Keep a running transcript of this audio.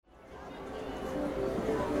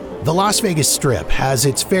The Las Vegas Strip has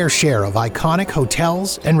its fair share of iconic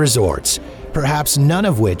hotels and resorts, perhaps none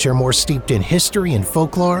of which are more steeped in history and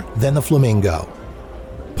folklore than the Flamingo.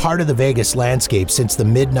 Part of the Vegas landscape since the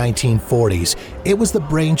mid-1940s, it was the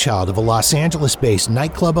brainchild of a Los Angeles-based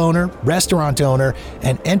nightclub owner, restaurant owner,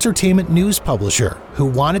 and entertainment news publisher who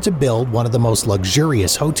wanted to build one of the most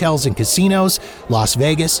luxurious hotels and casinos Las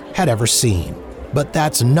Vegas had ever seen. But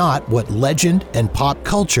that's not what legend and pop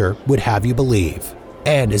culture would have you believe.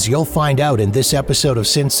 And as you'll find out in this episode of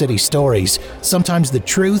Sin City Stories, sometimes the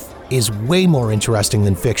truth is way more interesting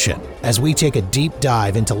than fiction, as we take a deep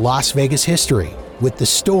dive into Las Vegas history with the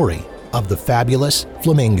story of the fabulous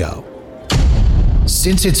Flamingo.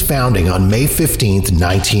 Since its founding on May 15,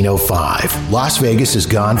 1905, Las Vegas has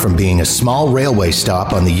gone from being a small railway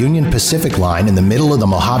stop on the Union Pacific Line in the middle of the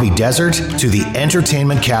Mojave Desert to the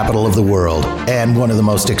entertainment capital of the world and one of the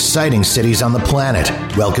most exciting cities on the planet,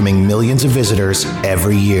 welcoming millions of visitors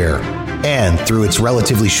every year. And through its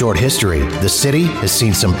relatively short history, the city has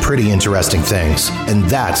seen some pretty interesting things, and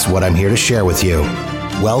that's what I'm here to share with you.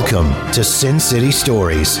 Welcome to Sin City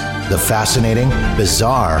Stories, the fascinating,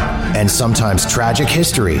 bizarre, and sometimes tragic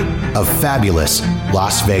history of fabulous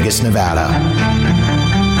Las Vegas, Nevada.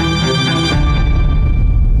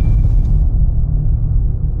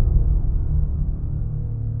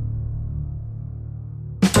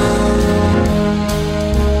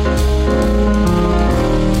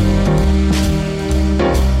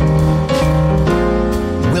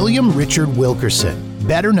 William Richard Wilkerson,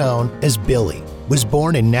 better known as Billy, was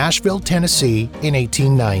born in Nashville, Tennessee in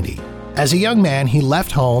 1890. As a young man, he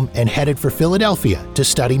left home and headed for Philadelphia to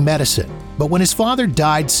study medicine. But when his father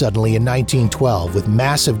died suddenly in 1912 with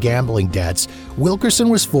massive gambling debts, Wilkerson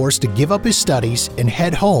was forced to give up his studies and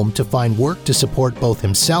head home to find work to support both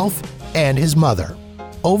himself and his mother.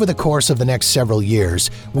 Over the course of the next several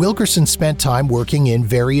years, Wilkerson spent time working in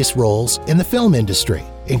various roles in the film industry,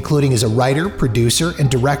 including as a writer, producer,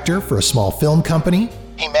 and director for a small film company.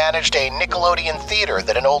 He managed a Nickelodeon theater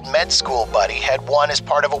that an old med school buddy had won as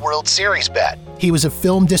part of a World Series bet. He was a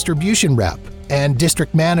film distribution rep and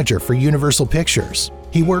district manager for Universal Pictures.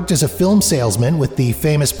 He worked as a film salesman with the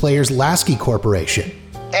famous Players Lasky Corporation.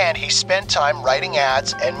 And he spent time writing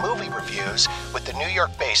ads and movie reviews with the New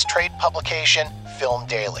York-based trade publication Film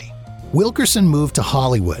Daily. Wilkerson moved to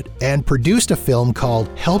Hollywood and produced a film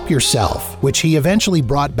called Help Yourself, which he eventually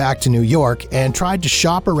brought back to New York and tried to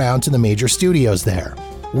shop around to the major studios there.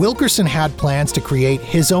 Wilkerson had plans to create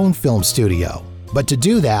his own film studio, but to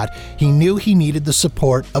do that, he knew he needed the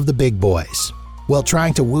support of the big boys. While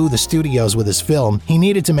trying to woo the studios with his film, he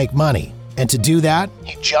needed to make money, and to do that,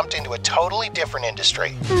 he jumped into a totally different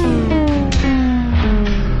industry.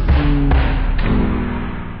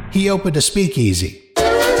 He opened a speakeasy.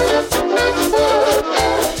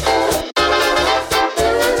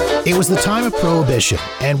 It was the time of Prohibition,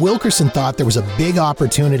 and Wilkerson thought there was a big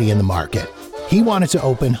opportunity in the market. He wanted to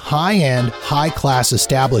open high-end, high-class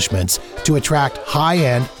establishments to attract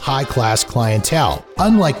high-end, high-class clientele,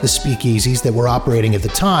 unlike the speakeasies that were operating at the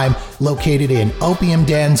time, located in opium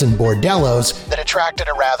dens and bordellos that attracted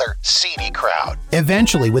a rather seedy crowd.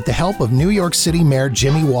 Eventually, with the help of New York City Mayor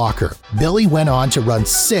Jimmy Walker, Billy went on to run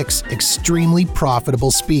 6 extremely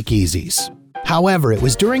profitable speakeasies. However, it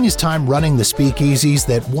was during his time running the speakeasies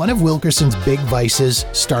that one of Wilkerson's big vices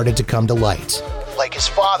started to come to light. Like his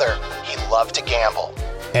father, he loved to gamble.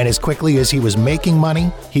 And as quickly as he was making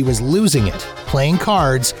money, he was losing it, playing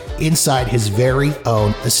cards inside his very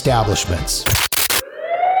own establishments. After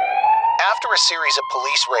a series of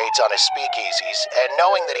police raids on his speakeasies, and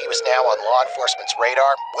knowing that he was now on law enforcement's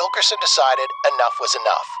radar, Wilkerson decided enough was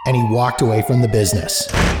enough, and he walked away from the business.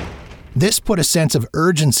 This put a sense of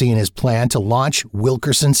urgency in his plan to launch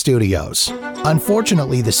Wilkerson Studios.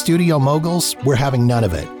 Unfortunately, the studio moguls were having none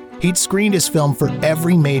of it. He'd screened his film for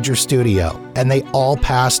every major studio, and they all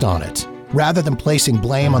passed on it. Rather than placing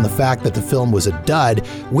blame on the fact that the film was a dud,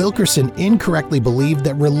 Wilkerson incorrectly believed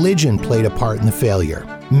that religion played a part in the failure.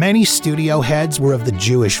 Many studio heads were of the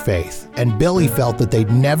Jewish faith, and Billy felt that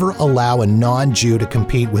they'd never allow a non-Jew to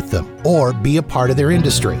compete with them or be a part of their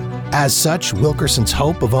industry. As such, Wilkerson's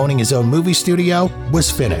hope of owning his own movie studio was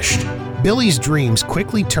finished. Billy's dreams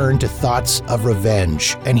quickly turned to thoughts of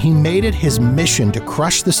revenge, and he made it his mission to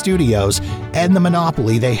crush the studios and the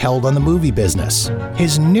monopoly they held on the movie business.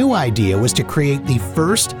 His new idea was to create the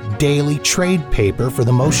first daily trade paper for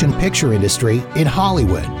the motion picture industry in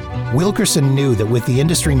Hollywood. Wilkerson knew that with the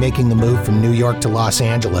industry making the move from New York to Los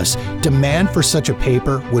Angeles, demand for such a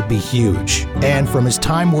paper would be huge. And from his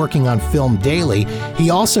time working on Film Daily,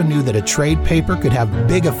 he also knew that a trade paper could have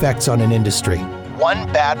big effects on an industry. one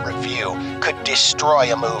bad review could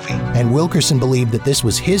destroy a movie. And Wilkerson believed that this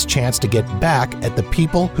was his chance to get back at the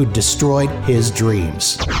people who destroyed his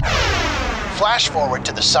dreams. Flash forward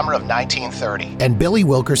to the summer of 1930, and Billy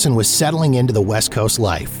Wilkerson was settling into the West Coast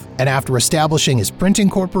life. And after establishing his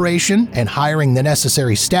printing corporation and hiring the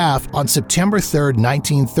necessary staff, on September 3rd,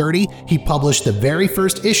 1930, he published the very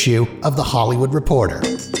first issue of The Hollywood Reporter.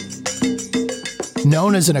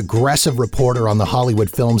 Known as an aggressive reporter on the Hollywood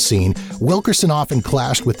film scene, Wilkerson often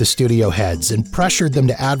clashed with the studio heads and pressured them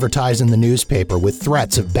to advertise in the newspaper with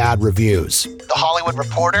threats of bad reviews. The Hollywood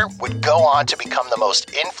Reporter would go on to become the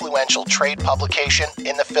most influential trade publication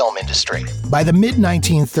in the film industry. By the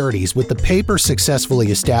mid-1930s, with the paper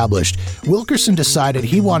successfully established, Wilkerson decided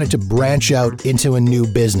he wanted to branch out into a new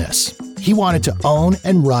business. He wanted to own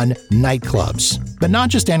and run nightclubs, but not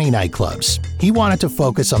just any nightclubs. He wanted to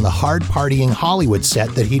focus on the hard-partying Hollywood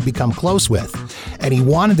set that he'd become close with, and he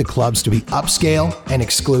wanted the clubs to be upscale and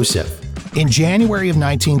exclusive. In January of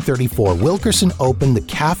 1934, Wilkerson opened the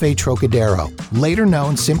Café Trocadero, later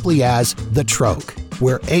known simply as The Troc,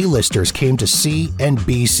 where A-listers came to see and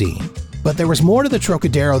be seen. But there was more to the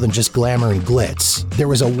Trocadero than just glamour and glitz. There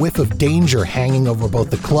was a whiff of danger hanging over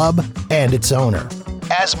both the club and its owner.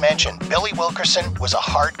 As mentioned, Billy Wilkerson was a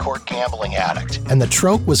hardcore gambling addict, and the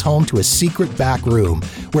Troc was home to a secret back room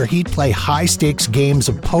where he'd play high-stakes games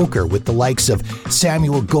of poker with the likes of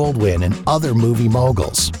Samuel Goldwyn and other movie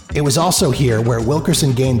moguls. It was also here where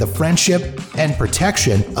Wilkerson gained the friendship and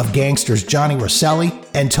protection of gangsters Johnny Rosselli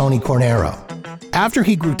and Tony Cornero. After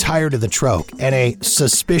he grew tired of the Troc and a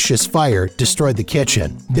suspicious fire destroyed the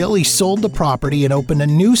kitchen, Billy sold the property and opened a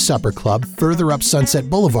new supper club further up Sunset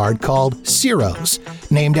Boulevard called Ciro's,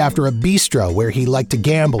 named after a bistro where he liked to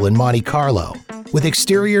gamble in Monte Carlo. With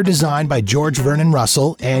exterior design by George Vernon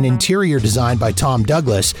Russell and interior design by Tom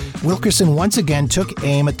Douglas, Wilkerson once again took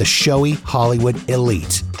aim at the showy Hollywood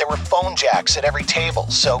elite. There were phone jacks at every table,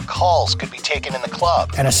 so calls could be taken in the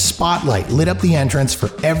club, and a spotlight lit up the entrance for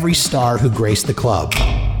every star who graced the club.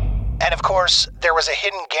 And of course, there was a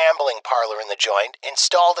hidden gambling parlor in the joint,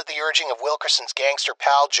 installed at the urging of Wilkerson's gangster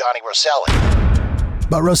pal Johnny Rosselli.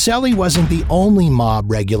 But Rosselli wasn't the only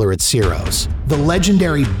mob regular at Ciro's. The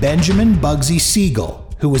legendary Benjamin Bugsy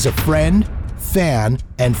Siegel, who was a friend, fan,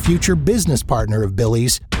 and future business partner of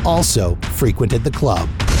Billy's, also frequented the club.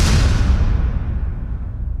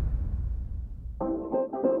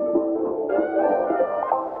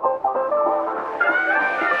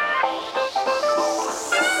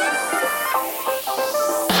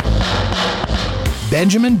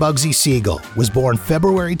 Benjamin Bugsy Siegel was born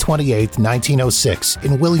February 28, 1906,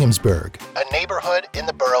 in Williamsburg, a neighborhood in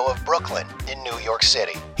the borough of Brooklyn in New York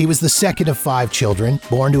City. He was the second of 5 children,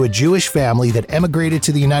 born to a Jewish family that emigrated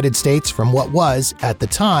to the United States from what was, at the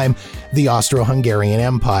time, the Austro-Hungarian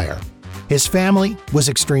Empire. His family was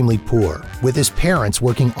extremely poor, with his parents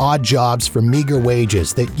working odd jobs for meager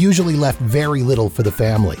wages that usually left very little for the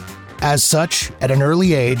family. As such, at an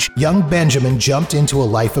early age, young Benjamin jumped into a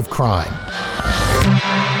life of crime.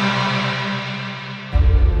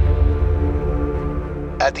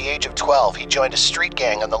 At the age of 12, he joined a street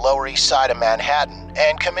gang on the Lower East Side of Manhattan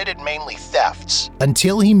and committed mainly thefts,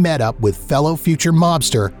 until he met up with fellow future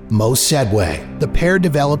mobster Mo Sedway. The pair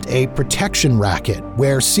developed a protection racket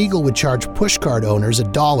where Siegel would charge pushcart owners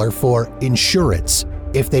 $1 for insurance.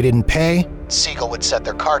 If they didn't pay, Siegel would set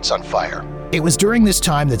their carts on fire. It was during this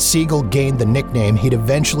time that Siegel gained the nickname he'd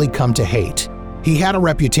eventually come to hate. He had a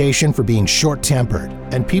reputation for being short-tempered,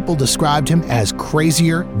 and people described him as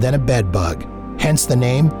crazier than a bedbug, hence the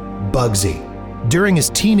name Bugsy. During his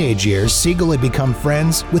teenage years, Siegel had become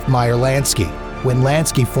friends with Meyer Lansky. When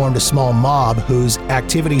Lansky formed a small mob whose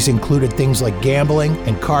activities included things like gambling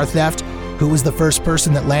and car theft, who was the first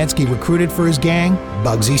person that Lansky recruited for his gang?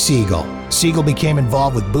 Bugsy Siegel. Siegel became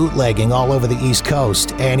involved with bootlegging all over the East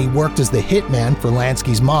Coast, and he worked as the hitman for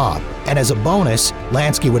Lansky's mob. And as a bonus,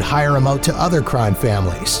 Lansky would hire him out to other crime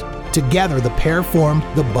families. Together, the pair formed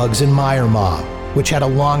the Bugs and Meyer mob, which had a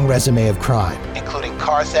long resume of crime, including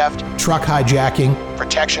car theft, truck hijacking,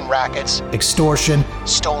 protection rackets, extortion,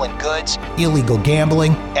 stolen goods, illegal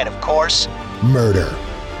gambling, and of course, murder.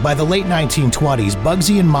 By the late 1920s,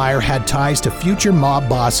 Bugsy and Meyer had ties to future mob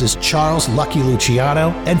bosses Charles Lucky Luciano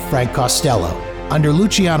and Frank Costello. Under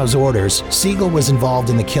Luciano's orders, Siegel was involved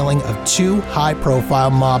in the killing of 2 high-profile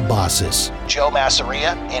mob bosses, Joe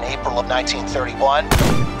Masseria in April of 1931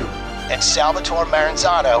 and Salvatore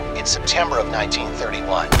Maranzano in September of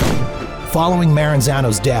 1931. Following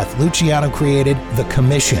Maranzano's death, Luciano created the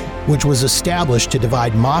Commission, which was established to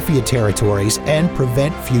divide mafia territories and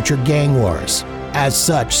prevent future gang wars. As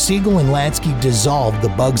such, Siegel and Lansky dissolved the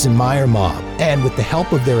Bugs and Meyer mob, and with the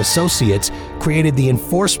help of their associates, created the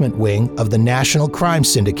enforcement wing of the National Crime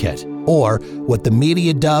Syndicate, or what the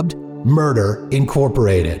media dubbed Murder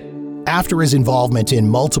Incorporated. After his involvement in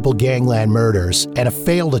multiple gangland murders and a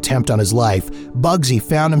failed attempt on his life, Bugsy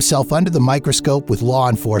found himself under the microscope with law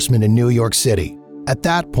enforcement in New York City. At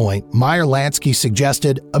that point, Meyer-Lansky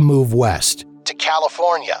suggested a move west, to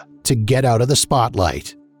California, to get out of the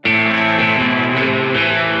spotlight.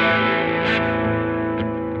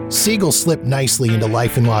 Siegel slipped nicely into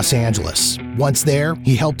life in Los Angeles. Once there,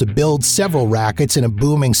 he helped to build several rackets in a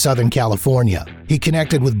booming Southern California. He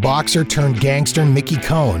connected with boxer turned gangster Mickey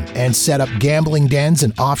Cohn and set up gambling dens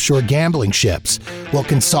and offshore gambling ships, while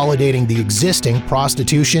consolidating the existing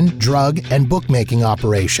prostitution, drug, and bookmaking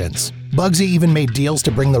operations. Bugsy even made deals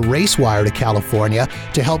to bring the race wire to California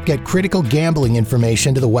to help get critical gambling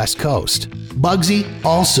information to the West Coast. Bugsy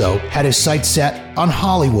also had his sights set on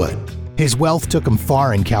Hollywood. His wealth took him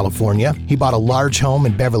far in California. He bought a large home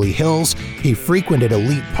in Beverly Hills, he frequented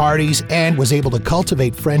elite parties, and was able to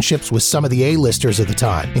cultivate friendships with some of the A-listers of the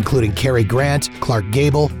time, including Cary Grant, Clark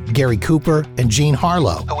Gable, Gary Cooper, and Jean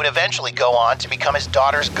Harlow, who would eventually go on to become his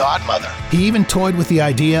daughter's godmother. He even toyed with the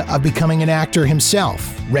idea of becoming an actor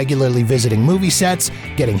himself, regularly visiting movie sets,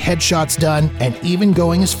 getting headshots done, and even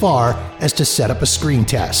going as far as to set up a screen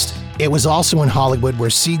test. It was also in Hollywood where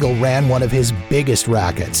Siegel ran one of his biggest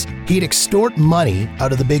rackets. He'd extort money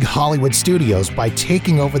out of the big Hollywood studios by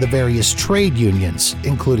taking over the various trade unions,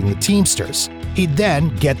 including the Teamsters. He'd then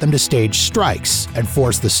get them to stage strikes and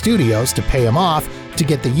force the studios to pay him off to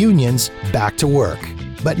get the unions back to work.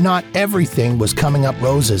 But not everything was coming up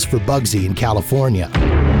roses for Bugsy in California.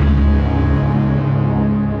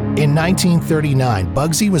 In 1939,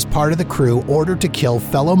 Bugsy was part of the crew ordered to kill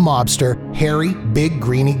fellow mobster Harry Big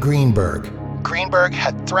Greenie Greenberg. Greenberg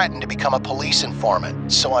had threatened to become a police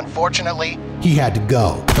informant, so unfortunately, he had to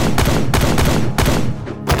go.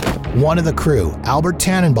 One of the crew, Albert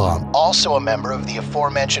Tannenbaum, also a member of the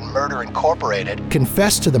aforementioned Murder Incorporated,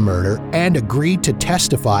 confessed to the murder and agreed to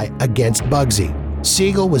testify against Bugsy.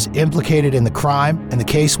 Siegel was implicated in the crime, and the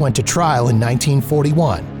case went to trial in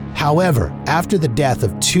 1941. However, after the death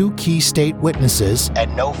of two key state witnesses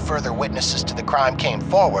and no further witnesses to the crime came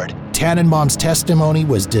forward, Tannenbaum's testimony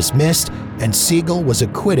was dismissed and Siegel was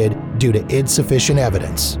acquitted due to insufficient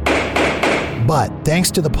evidence. But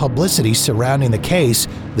thanks to the publicity surrounding the case,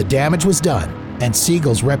 the damage was done and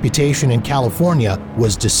Siegel's reputation in California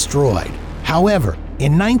was destroyed. However,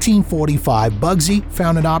 in 1945, Bugsy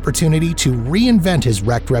found an opportunity to reinvent his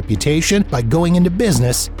wrecked reputation by going into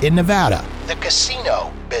business in Nevada, the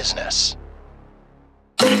casino business.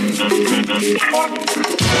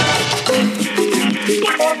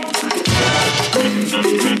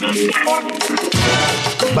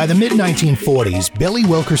 By the mid-1940s, Billy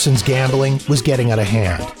Wilkerson's gambling was getting out of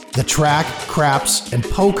hand. The track, craps, and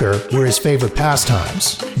poker were his favorite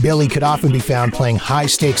pastimes. Billy could often be found playing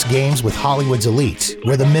high-stakes games with Hollywood's elite,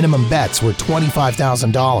 where the minimum bets were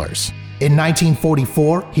 $25,000. In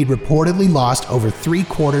 1944, he'd reportedly lost over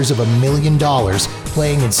 $750,000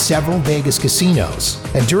 playing in several Vegas casinos.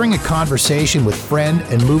 And during a conversation with friend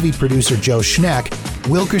and movie producer Joe Schneck,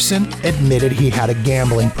 Wilkerson admitted he had a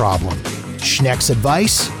gambling problem. Schneck's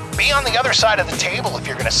advice? Be on the other side of the table if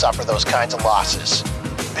you're going to suffer those kinds of losses.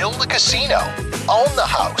 Build a casino. Own the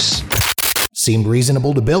house. Seemed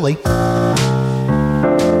reasonable to Billy.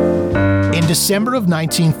 In December of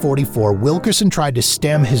 1944, Wilkerson tried to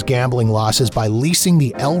stem his gambling losses by leasing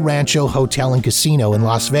the El Rancho Hotel and Casino in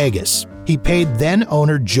Las Vegas. He paid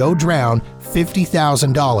then-owner Joe Drown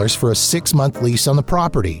 $50,000 for a 6-month lease on the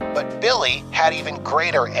property. But Billy had even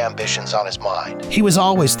greater ambitions on his mind. He was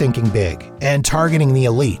always thinking big and targeting the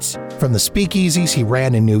elites. From the speakeasies he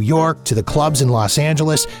ran in New York to the clubs in Los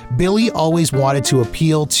Angeles, Billy always wanted to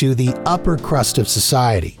appeal to the upper crust of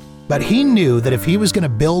society. But he knew that if he was going to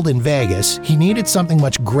build in Vegas, he needed something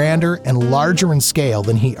much grander and larger in scale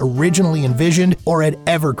than he originally envisioned or had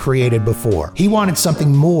ever created before. He wanted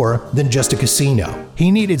something more than just a casino. He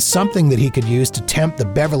needed something that he could use to tempt the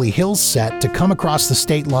Beverly Hills set to come across the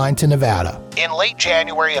state line to Nevada. In late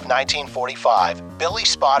January of 1945, Billy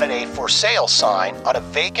spotted a for sale sign on a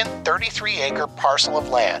vacant 33-acre parcel of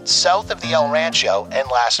land south of the El Rancho and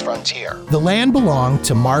Last Frontier. The land belonged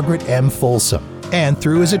to Margaret M. Folsom. And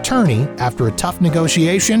through his attorney, after a tough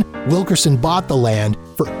negotiation, Wilkerson bought the land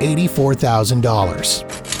for $84,000.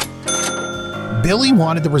 Billy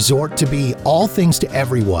wanted the resort to be all things to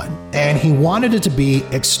everyone, and he wanted it to be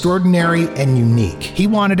extraordinary and unique. He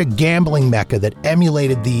wanted a gambling mecca that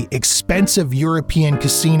emulated the expensive European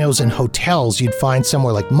casinos and hotels you'd find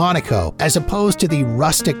somewhere like Monaco, as opposed to the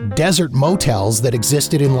rustic desert motels that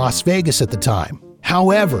existed in Las Vegas at the time.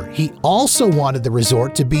 However, he also wanted the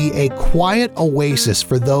resort to be a quiet oasis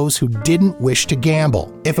for those who didn't wish to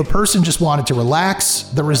gamble. If a person just wanted to relax,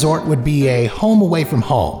 the resort would be a home away from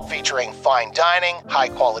home, featuring fine dining,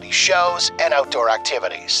 high-quality shows, and outdoor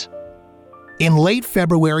activities. In late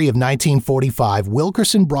February of 1945,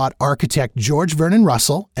 Wilkerson brought architect George Vernon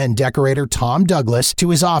Russell and decorator Tom Douglas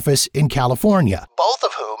to his office in California, both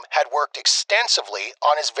of whom had worked extensively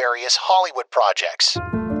on his various Hollywood projects.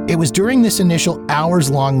 It was during this initial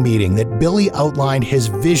hours-long meeting that Billy outlined his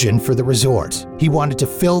vision for the resort. He wanted to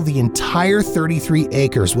fill the entire 33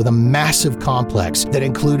 acres with a massive complex that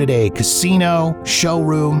included a casino,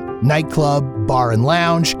 showroom, nightclub, bar and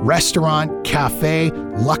lounge, restaurant, cafe,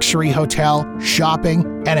 luxury hotel, shopping,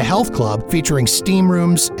 and a health club featuring steam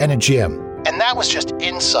rooms and a gym. And that was just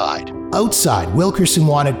inside. Outside, Wilkerson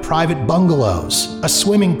wanted private bungalows, a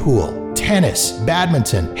swimming pool, tennis,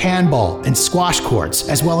 badminton, handball, and squash courts,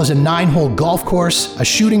 as well as a 9-hole golf course, a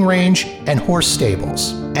shooting range, and horse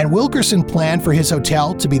stables. And Wilkerson planned for his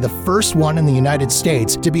hotel to be the first one in the United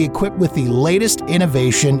States to be equipped with the latest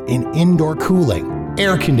innovation in indoor cooling,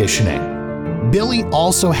 air conditioning. Billy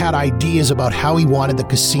also had ideas about how he wanted the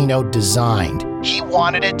casino designed. He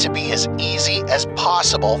wanted it to be as easy as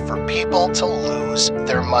possible for people to lose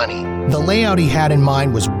their money. The layout he had in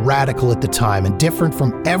mind was radical at the time and different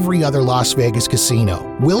from every other Las Vegas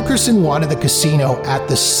casino. Wilkerson wanted the casino at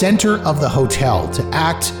the center of the hotel to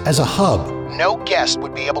act as a hub. No guest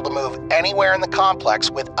would be able to move anywhere in the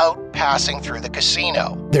complex without passing through the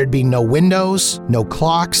casino. There'd be no windows, no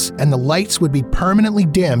clocks, and the lights would be permanently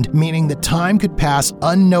dimmed, meaning that time could pass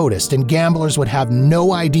unnoticed and gamblers would have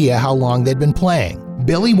no idea how long they'd been playing.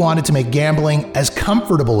 Billy wanted to make gambling as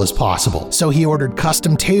comfortable as possible, so he ordered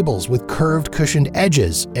custom tables with curved cushioned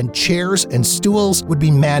edges, and chairs and stools would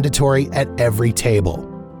be mandatory at every table.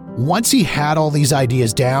 Once he had all these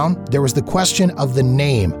ideas down, there was the question of the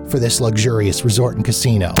name for this luxurious resort and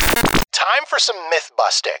casino. Time for some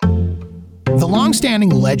myth-busting. The long-standing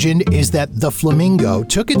legend is that the Flamingo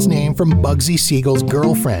took its name from Bugsy Siegel's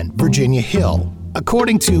girlfriend, Virginia Hill.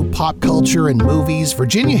 According to pop culture and movies,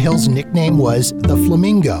 Virginia Hill's nickname was the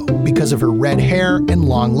Flamingo because of her red hair and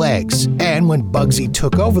long legs. And when Bugsy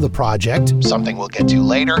took over the project, something we'll get to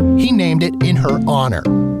later, he named it in her honor.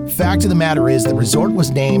 Fact of the matter is, the resort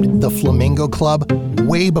was named the Flamingo Club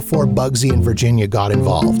way before Bugsy and Virginia got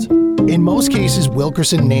involved. In most cases,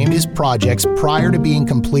 Wilkerson named his projects prior to being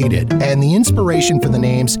completed, and the inspiration for the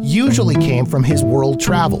names usually came from his world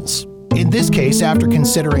travels. In this case, after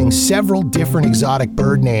considering several different exotic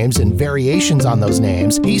bird names and variations on those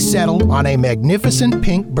names, he settled on a magnificent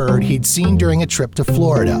pink bird he'd seen during a trip to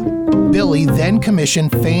Florida. Billy then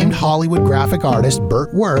commissioned famed Hollywood graphic artist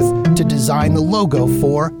Burt Worth to design the logo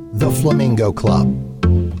for the Flamingo Club.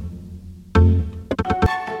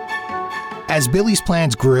 As Billy's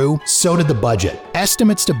plans grew, so did the budget.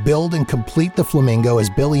 Estimates to build and complete the Flamingo as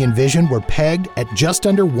Billy envisioned were pegged at just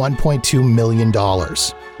under $1.2 million.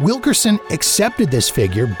 Wilkerson accepted this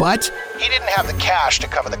figure, but he didn't have the cash to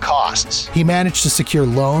cover the costs. He managed to secure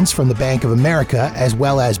loans from the Bank of America as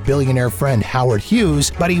well as billionaire friend Howard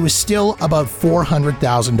Hughes, but he was still about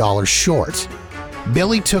 $400,000 short.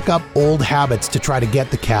 Billy took up old habits to try to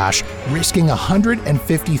get the cash, risking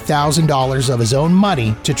 $150,000 of his own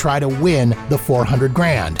money to try to win the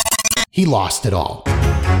 $400,000. He lost it all.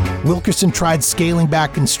 Wilkerson tried scaling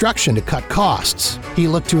back construction to cut costs. He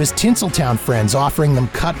looked to his Tinseltown friends, offering them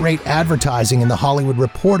cut-rate advertising in the Hollywood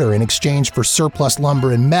Reporter in exchange for surplus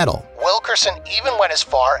lumber and metal. Wilkerson even went as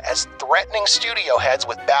far as threatening studio heads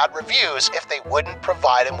with bad reviews if they wouldn't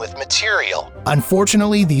provide him with material.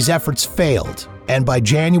 Unfortunately, these efforts failed, and by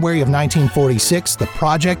January of 1946, the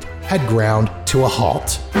project had ground to a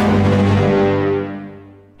halt.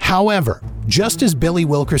 However, just as Billy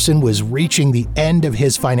Wilkerson was reaching the end of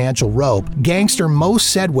his financial rope, gangster Mo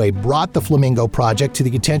Sedway brought the Flamingo project to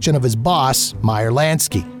the attention of his boss, Meyer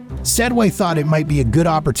Lansky. Sedway thought it might be a good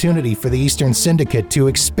opportunity for the Eastern Syndicate to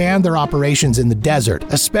expand their operations in the desert,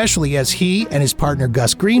 especially as he and his partner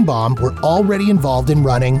Gus Greenbaum were already involved in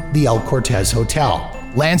running the El Cortez Hotel.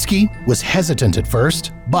 Lansky was hesitant at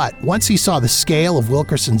first, but once he saw the scale of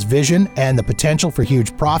Wilkerson's vision and the potential for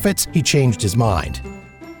huge profits, he changed his mind.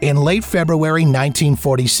 In late February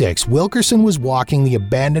 1946, Wilkerson was walking the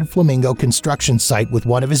abandoned Flamingo construction site with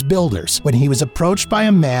one of his builders when he was approached by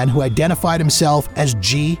a man who identified himself as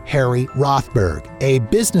G. Harry Rothberg, a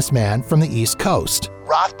businessman from the East Coast.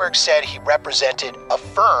 Rothberg said he represented a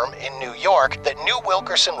firm in New York that knew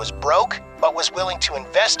Wilkerson was broke but was willing to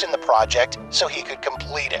invest in the project so he could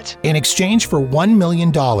complete it. In exchange for $1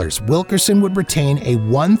 million, Wilkerson would retain a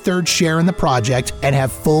 1/3 share in the project and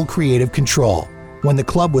have full creative control. When the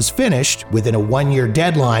club was finished, within a 1-year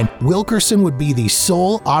deadline, Wilkerson would be the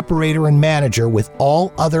sole operator and manager, with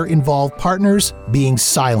all other involved partners being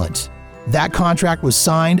silent. That contract was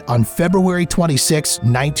signed on February 26,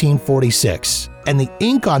 1946, and the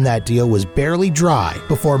ink on that deal was barely dry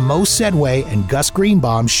before Mo Sedway and Gus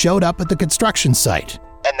Greenbaum showed up at the construction site.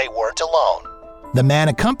 And they weren't alone. The man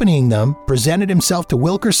accompanying them presented himself to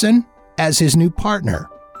Wilkerson as his new partner.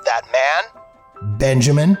 That man?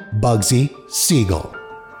 Benjamin Bugsy Siegel.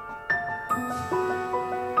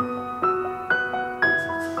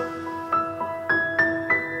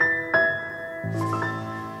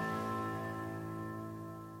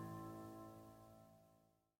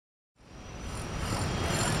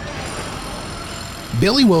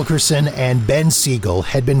 Billy Wilkerson and Ben Siegel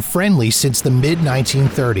had been friendly since the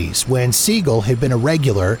mid-1930s, when Siegel had been a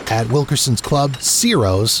regular at Wilkerson's club,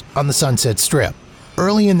 Ciro's, on the Sunset Strip.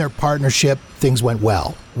 Early in their partnership, things went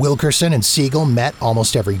well. Wilkerson and Siegel met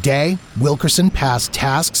almost every day. Wilkerson passed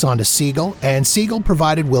tasks on to Siegel, and Siegel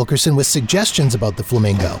provided Wilkerson with suggestions about the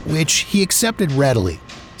Flamingo, which he accepted readily.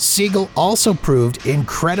 Siegel also proved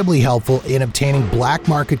incredibly helpful in obtaining black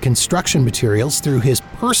market construction materials through his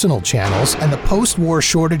personal channels, and the post-war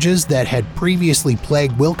shortages that had previously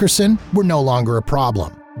plagued Wilkerson were no longer a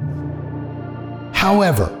problem.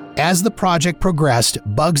 However, as the project progressed,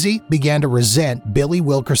 Bugsy began to resent Billy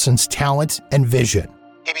Wilkerson's talent and vision.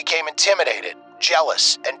 He became intimidated,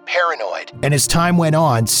 jealous, and paranoid. And as time went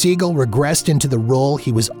on, Siegel regressed into the role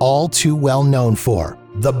he was all too well known for,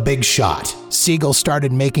 the big shot. Siegel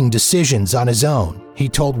started making decisions on his own. He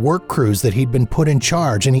told work crews that he'd been put in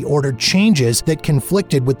charge, and he ordered changes that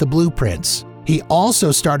conflicted with the blueprints. He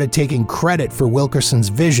also started taking credit for Wilkerson's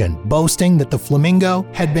vision, boasting that the Flamingo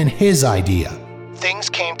had been his idea.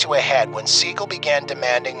 Things came to a head when Siegel began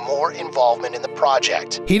demanding more involvement in the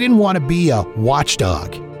project. He didn't want to be a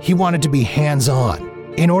watchdog. He wanted to be hands-on.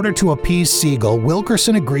 In order to appease Siegel,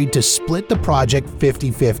 Wilkerson agreed to split the project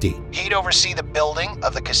 50-50. He'd oversee the building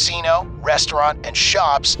of the casino, restaurant, and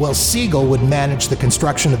shops, while Siegel would manage the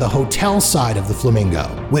construction of the hotel side of the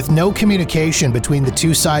Flamingo. With no communication between the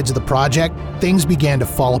two sides of the project, things began to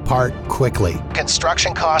fall apart quickly.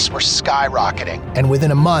 Construction costs were skyrocketing, and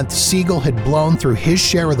within a month, Siegel had blown through his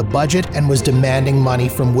share of the budget and was demanding money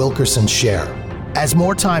from Wilkerson's share. As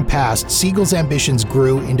more time passed, Siegel's ambitions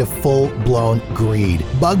grew into full-blown greed.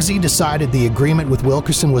 Bugsy decided the agreement with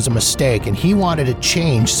Wilkerson was a mistake, and he wanted a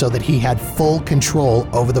change so that he had full control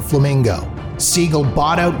over the Flamingo. Siegel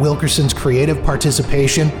bought out Wilkerson's creative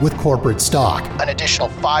participation with corporate stock, an additional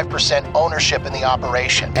 5% ownership in the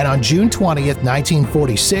operation. And on June 20th,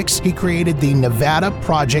 1946, he created the Nevada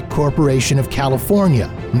Project Corporation of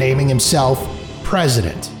California, naming himself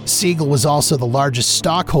president. Siegel was also the largest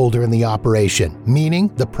stockholder in the operation,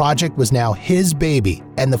 meaning the project was now his baby,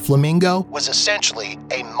 and the Flamingo was essentially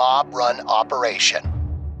a mob-run operation.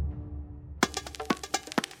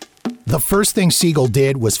 The first thing Siegel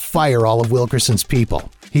did was fire all of Wilkerson's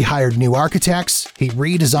people. He hired new architects, he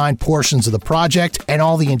redesigned portions of the project, and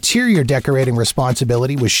all the interior decorating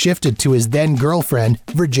responsibility was shifted to his then-girlfriend,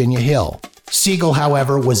 Virginia Hill. Siegel,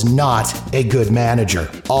 however, was not a good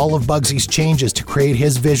manager. All of Bugsy's changes to create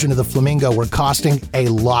his vision of the Flamingo were costing a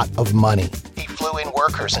lot of money. He flew in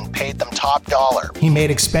workers and paid them top dollar. He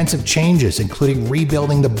made expensive changes, including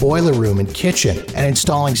rebuilding the boiler room and kitchen and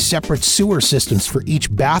installing separate sewer systems for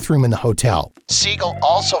each bathroom in the hotel. Siegel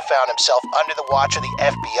also found himself under the watch of the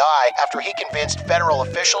FBI after he convinced federal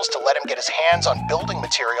officials to let him get his hands on building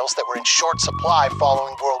materials that were in short supply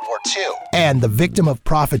following World War II. And the victim of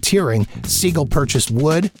profiteering, Siegel purchased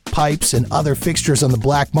wood, pipes, and other fixtures on the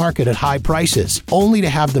black market at high prices, only to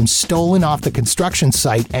have them stolen off the construction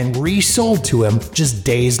site and resold to him just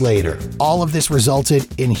days later. All of this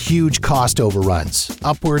resulted in huge cost overruns,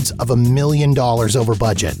 upwards of $1 million over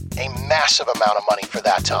budget, a massive amount of money for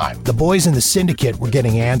that time. The boys in the syndicate were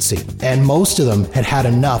getting antsy, and most of them had had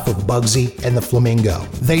enough of Bugsy and the Flamingo.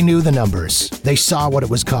 They knew the numbers, they saw what it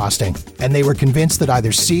was costing, and they were convinced that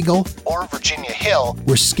either Siegel or Virginia Hill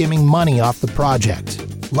were skimming money off the project.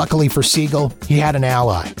 Luckily for Siegel, he had an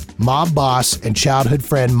ally. Mob boss and childhood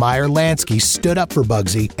friend Meyer Lansky stood up for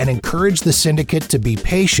Bugsy and encouraged the syndicate to be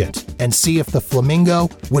patient and see if the Flamingo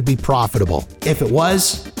would be profitable. If it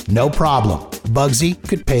was, no problem. Bugsy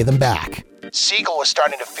could pay them back. Siegel was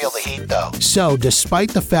starting to feel the heat, though. So,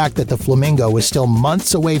 despite the fact that the Flamingo was still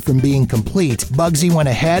months away from being complete, Bugsy went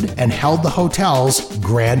ahead and held the hotel's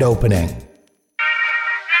grand opening.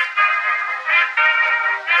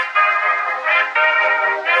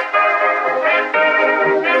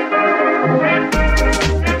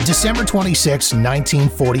 December 26,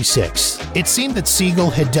 1946. It seemed that Siegel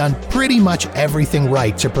had done pretty much everything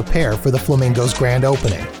right to prepare for the Flamingo's grand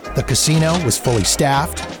opening. The casino was fully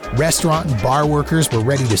staffed, restaurant and bar workers were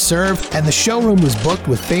ready to serve, and the showroom was booked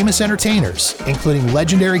with famous entertainers, including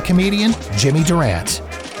legendary comedian Jimmy Durant.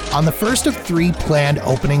 On the first of 3 planned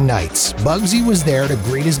opening nights, Bugsy was there to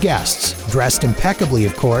greet his guests, dressed impeccably,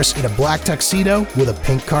 of course, in a black tuxedo with a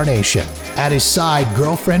pink carnation. At his side,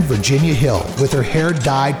 girlfriend Virginia Hill, with her hair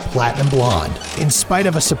dyed platinum blonde. In spite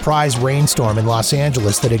of a surprise rainstorm in Los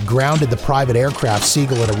Angeles that had grounded the private aircraft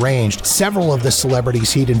Siegel had arranged, several of the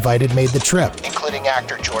celebrities he'd invited made the trip, including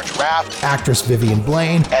actor George Raft, actress Vivian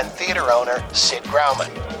Blaine, and theater owner Sid Grauman.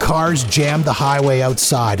 Cars jammed the highway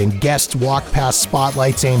outside, and guests walked past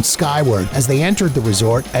spotlights aimed skyward as they entered the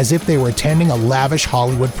resort as if they were attending a lavish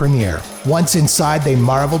Hollywood premiere. Once inside, they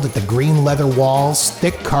marveled at the green leather walls,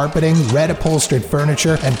 thick carpeting, red upholstered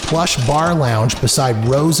furniture, and plush bar lounge beside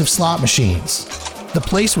rows of slot machines. The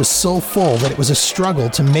place was so full that it was a struggle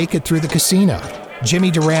to make it through the casino.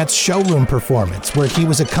 Jimmy Durant's showroom performance, where he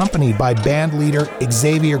was accompanied by band leader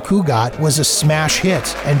Xavier Cugat, was a smash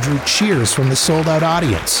hit and drew cheers from the sold-out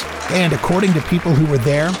audience. And according to people who were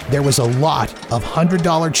there was a lot of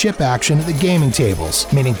 $100 chip action at the gaming tables,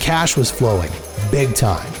 meaning cash was flowing big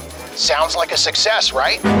time. Sounds like a success,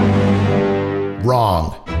 right?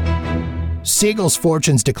 Wrong. Siegel's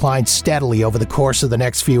fortunes declined steadily over the course of the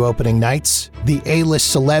next few opening nights. The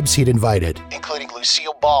A-list celebs he'd invited, including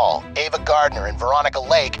Lucille Ball, Ava Gardner, and Veronica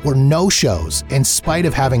Lake, were no-shows in spite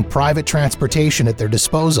of having private transportation at their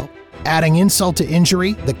disposal. Adding insult to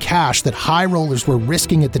injury, the cash that high rollers were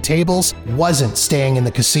risking at the tables wasn't staying in the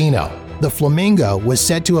casino. The Flamingo was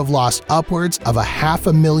said to have lost upwards of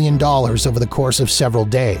 $500,000 over the course of several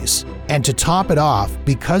days. And to top it off,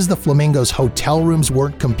 because the Flamingo's hotel rooms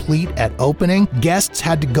weren't complete at opening, guests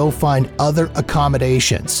had to go find other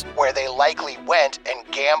accommodations, where they likely went and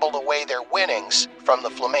gambled away their winnings from the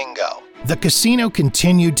Flamingo. The casino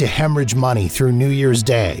continued to hemorrhage money through New Year's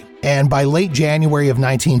Day, and by late January of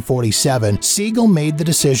 1947, Siegel made the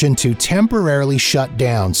decision to temporarily shut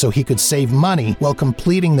down so he could save money while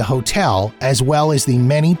completing the hotel, as well as the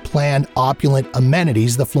many planned opulent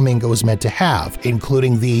amenities the Flamingo was meant to have,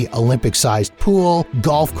 including the Olympic-sized pool,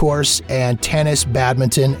 golf course, and tennis,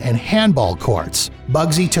 badminton, and handball courts.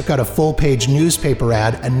 Bugsy took out a full-page newspaper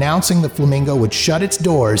ad announcing the Flamingo would shut its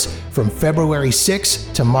doors from February 6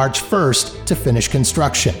 to March 1st to finish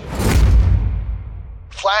construction.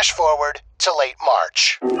 Flash forward to late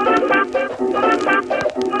March.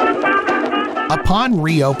 Upon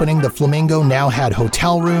reopening, the Flamingo now had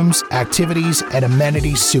hotel rooms, activities, and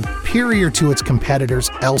amenities superior to its competitors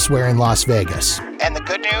elsewhere in Las Vegas. And the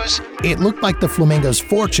good news? It looked like the Flamingo's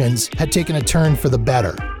fortunes had taken a turn for the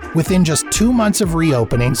better. Within just 2 months of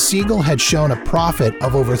reopening, Siegel had shown a profit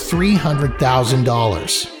of over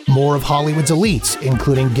 $300,000. More of Hollywood's elites,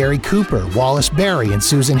 including Gary Cooper, Wallace Berry, and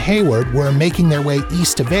Susan Hayward, were making their way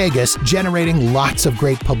east to Vegas, generating lots of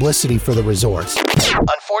great publicity for the resorts.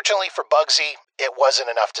 Unfortunately for Bugsy, it wasn't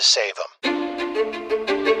enough to save him.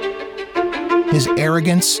 His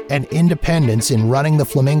arrogance and independence in running the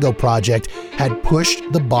Flamingo project had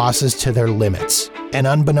pushed the bosses to their limits. And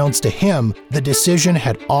unbeknownst to him, the decision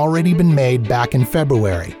had already been made back in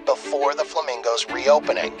February, before the Flamingo's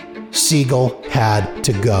reopening. Siegel had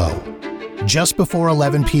to go. Just before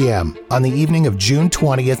 11 p.m. on the evening of June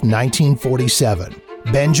 20th, 1947,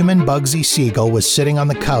 Benjamin Bugsy Siegel was sitting on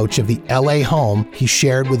the couch of the LA home he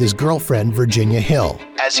shared with his girlfriend Virginia Hill.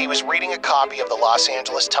 As he was reading a copy of the Los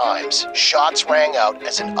Angeles Times, shots rang out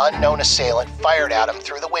as an unknown assailant fired at him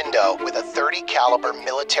through the window with a .30 caliber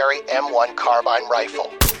military M1 carbine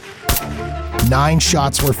rifle. 9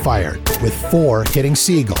 shots were fired, with 4 hitting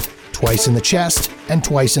Siegel, twice in the chest and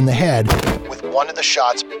twice in the head, with one of the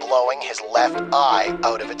shots blowing his left eye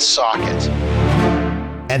out of its socket.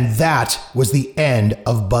 And that was the end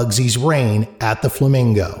of Bugsy's reign at the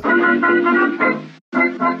Flamingo.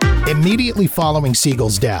 Immediately following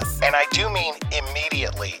Siegel's death, and I do mean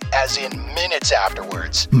immediately, as in minutes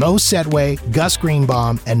afterwards, Mo Sedway, Gus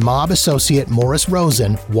Greenbaum, and mob associate Morris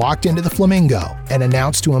Rosen walked into the Flamingo and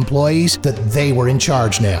announced to employees that they were in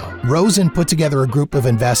charge now. Rosen put together a group of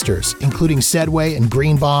investors, including Sedway and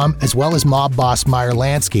Greenbaum, as well as mob boss Meyer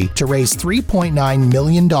Lansky, to raise $3.9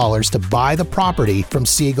 million to buy the property from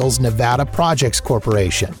Siegel's Nevada Projects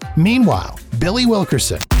Corporation. Meanwhile, Billy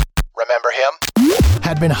Wilkerson, remember him?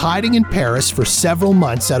 Had been hiding in Paris for several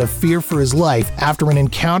months out of fear for his life after an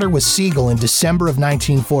encounter with Siegel in December of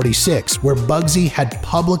 1946, where Bugsy had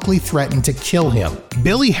publicly threatened to kill him.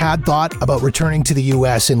 Billy had thought about returning to the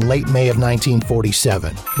U.S. in late May of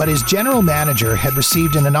 1947, but his general manager had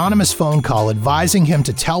received an anonymous phone call advising him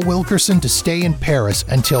to tell Wilkerson to stay in Paris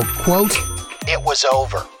until, quote, it was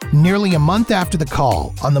over. Nearly a month after the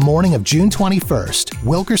call, on the morning of June 21st,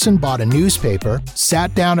 Wilkerson bought a newspaper,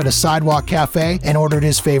 sat down at a sidewalk cafe, and ordered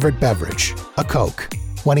his favorite beverage, a Coke.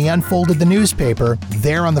 When he unfolded the newspaper,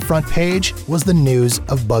 there on the front page was the news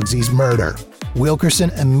of Bugsy's murder.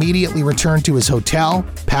 Wilkerson immediately returned to his hotel,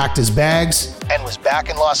 packed his bags, and was back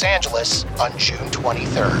in Los Angeles on June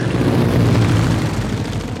 23rd.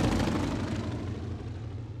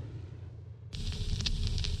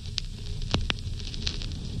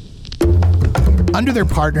 Under their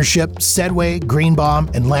partnership, Sedway, Greenbaum,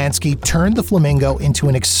 and Lansky turned the Flamingo into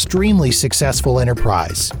an extremely successful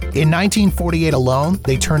enterprise. In 1948 alone,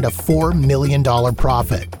 they turned a $4 million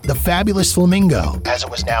profit. The fabulous Flamingo, as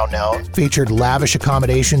it was now known, featured lavish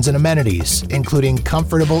accommodations and amenities, including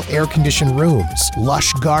comfortable air-conditioned rooms,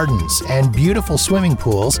 lush gardens, and beautiful swimming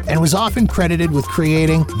pools, and was often credited with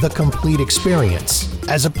creating the complete experience,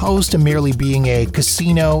 as opposed to merely being a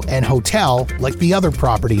casino and hotel like the other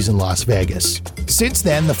properties in Las Vegas. Since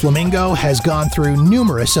then, the Flamingo has gone through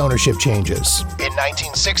numerous ownership changes. In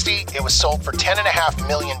 1960, it was sold for $10.5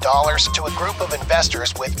 million to a group of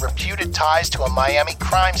investors with reputed ties to a Miami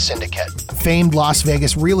crime syndicate. Famed Las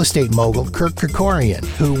Vegas real estate mogul Kirk Kerkorian,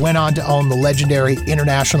 who went on to own the legendary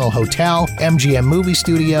International Hotel, MGM Movie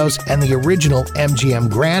Studios, and the original MGM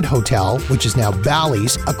Grand Hotel, which is now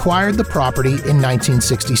Bally's, acquired the property in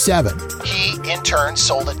 1967. He, in turn,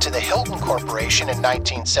 sold it to the Hilton Corporation in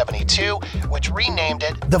 1972, which renamed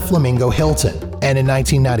it the Flamingo Hilton. And in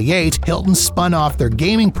 1998, Hilton spun off their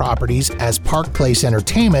gaming properties as Park Place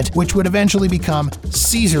Entertainment, which would eventually become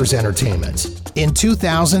Caesars Entertainment. In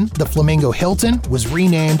 2000, the Flamingo Hilton was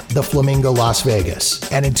renamed the Flamingo Las Vegas.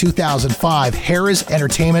 And in 2005, Harrah's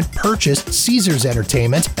Entertainment purchased Caesars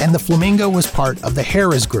Entertainment, and the Flamingo was part of the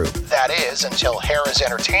Harrah's Group. That is, until Harrah's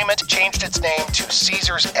Entertainment changed its name to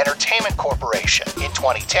Caesars Entertainment Corporation in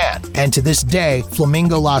 2010. And to this day,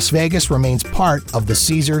 Flamingo Las Vegas remains part of the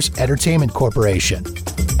Caesars Entertainment Corporation.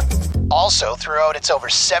 Also, throughout its over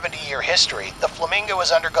 70-year history, the Flamingo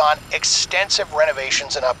has undergone extensive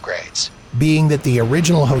renovations and upgrades. Being that the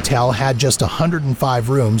original hotel had just 105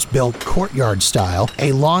 rooms built courtyard style,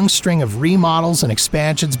 a long string of remodels and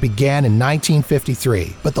expansions began in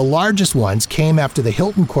 1953, but the largest ones came after the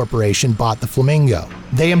Hilton Corporation bought the Flamingo.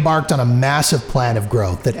 They embarked on a massive plan of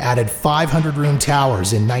growth that added 500-room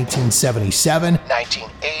towers in 1977,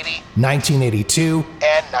 1980, 1982,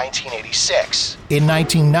 and 1986. In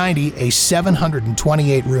 1990, a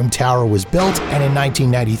 728-room tower was built, and in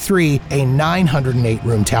 1993, a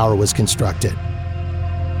 908-room tower was constructed.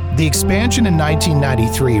 The expansion in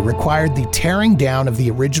 1993 required the tearing down of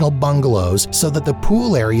the original bungalows so that the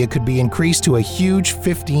pool area could be increased to a huge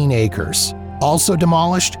 15 acres. Also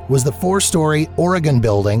demolished was the 4-story Oregon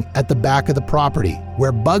building at the back of the property,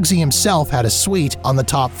 where Bugsy himself had a suite on the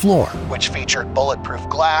top floor, which featured bulletproof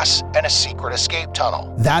glass and a secret escape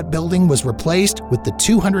tunnel. That building was replaced with the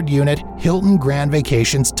 200-unit Hilton Grand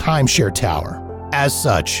Vacations timeshare tower. As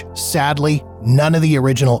such, sadly, none of the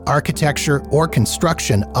original architecture or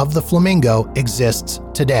construction of the Flamingo exists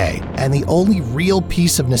today, and the only real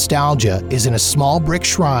piece of nostalgia is in a small brick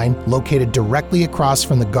shrine located directly across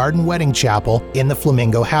from the Garden Wedding Chapel in the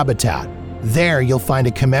Flamingo habitat. There you'll find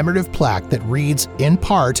a commemorative plaque that reads, in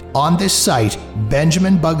part, "On this site,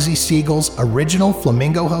 Benjamin Bugsy Siegel's original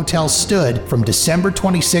Flamingo Hotel stood from December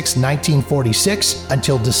 26, 1946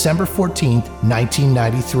 until December 14,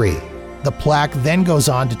 1993. The plaque then goes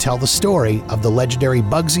on to tell the story of the legendary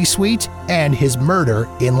Bugsy Suite and his murder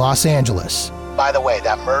in Los Angeles. By the way,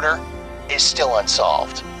 that murder is still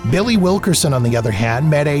unsolved. Billy Wilkerson, on the other hand,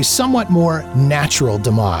 met a somewhat more natural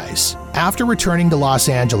demise. After returning to Los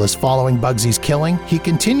Angeles following Bugsy's killing, he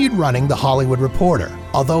continued running The Hollywood Reporter.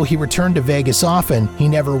 Although he returned to Vegas often, he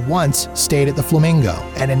never once stayed at the Flamingo.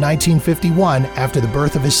 And in 1951, after the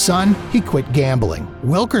birth of his son, he quit gambling.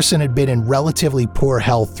 Wilkerson had been in relatively poor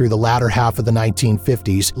health through the latter half of the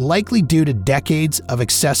 1950s, likely due to decades of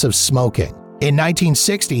excessive smoking. In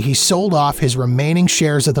 1960, he sold off his remaining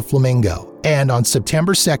shares of the Flamingo, and on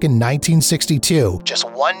September 2, 1962, just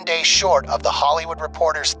one day short of the Hollywood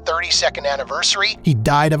Reporter's 32nd anniversary, he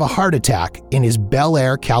died of a heart attack in his Bel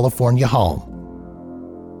Air, California home.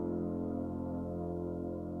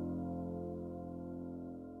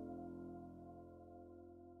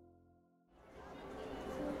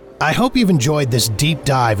 I hope you've enjoyed this deep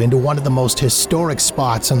dive into one of the most historic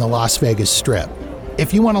spots on the Las Vegas Strip.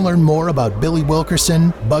 If you want to learn more about Billy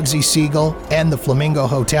Wilkerson, Bugsy Siegel, and the Flamingo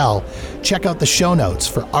Hotel, check out the show notes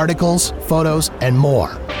for articles, photos, and more.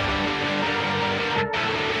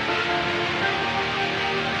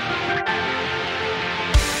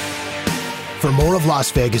 For more of Las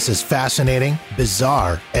Vegas's fascinating,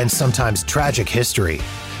 bizarre, and sometimes tragic history,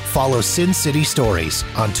 follow Sin City Stories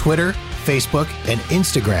on Twitter, Facebook, and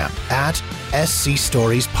Instagram at SC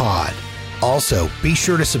Stories Pod. Also, be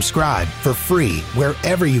sure to subscribe for free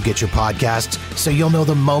wherever you get your podcasts so you'll know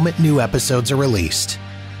the moment new episodes are released.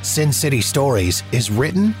 Sin City Stories is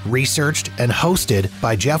written, researched, and hosted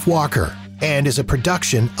by Jeff Walker and is a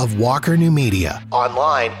production of Walker New Media,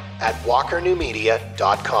 online at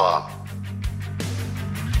walkernewmedia.com.